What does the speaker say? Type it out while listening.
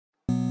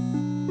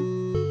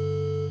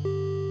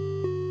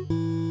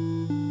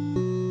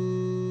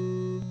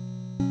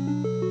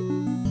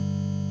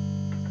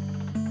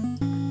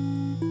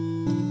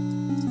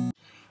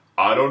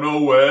I don't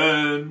know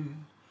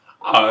when,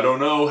 I don't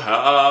know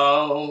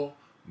how,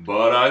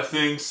 but I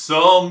think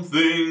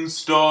something's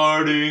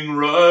starting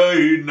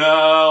right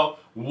now.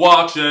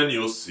 Watch and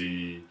you'll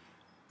see.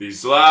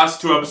 These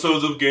last 2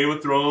 episodes of Game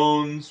of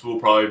Thrones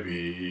will probably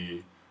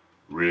be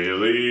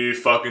really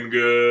fucking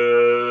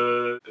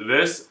good.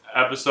 This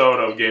episode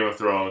of Game of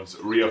Thrones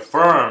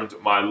reaffirmed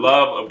my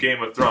love of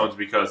Game of Thrones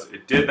because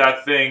it did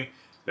that thing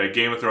that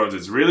Game of Thrones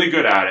is really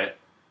good at it.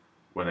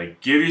 When they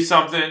give you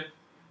something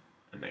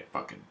and they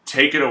fucking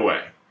take it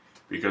away.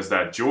 Because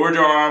that George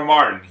R.R.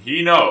 Martin,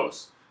 he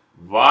knows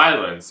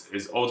violence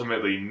is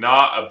ultimately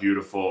not a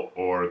beautiful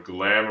or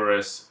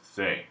glamorous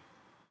thing.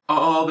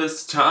 All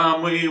this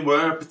time we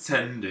were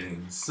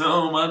pretending,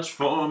 so much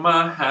for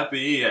my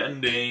happy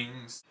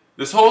endings.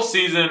 This whole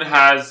season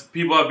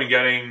people have been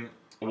getting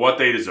what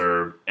they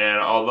deserve, and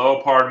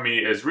although part of me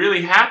is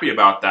really happy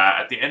about that,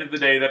 at the end of the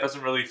day that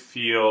doesn't really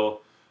feel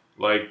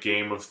like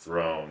Game of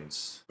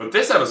Thrones. But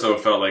this episode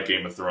felt like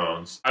Game of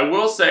Thrones. I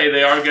will say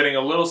they are getting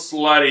a little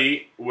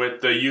slutty with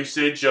the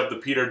usage of the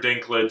Peter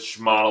Dinklage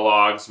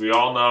monologues. We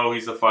all know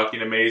he's a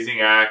fucking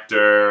amazing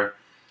actor.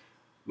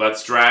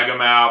 Let's drag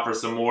him out for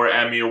some more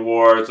Emmy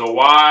Awards. So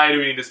why do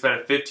we need to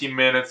spend 15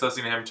 minutes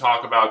listening to him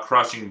talk about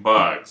crushing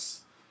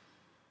bugs?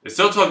 It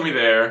still took me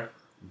there,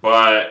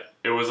 but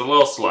it was a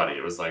little slutty.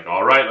 It was like,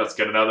 alright, let's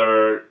get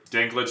another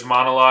Dinklage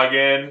monologue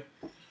in.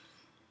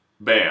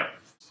 Bam.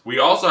 We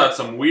also had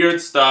some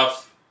weird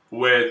stuff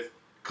with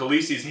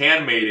Khaleesi's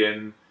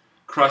handmaiden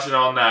crushing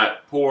on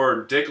that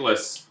poor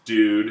dickless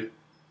dude.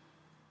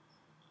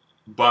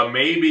 But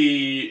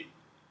maybe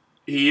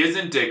he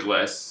isn't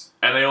dickless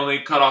and they only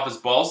cut off his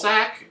ball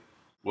sack?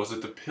 Was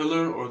it the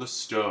pillar or the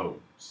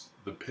stones?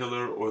 The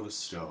pillar or the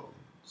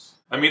stones?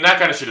 I mean, that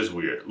kind of shit is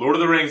weird. Lord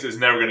of the Rings is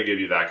never going to give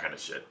you that kind of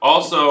shit.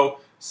 Also,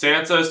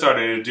 Sansa is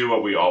starting to do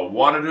what we all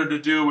wanted her to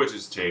do, which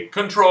is take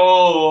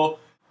control.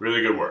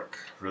 Really good work.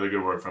 Really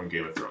good work from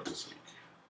Game of Thrones this week.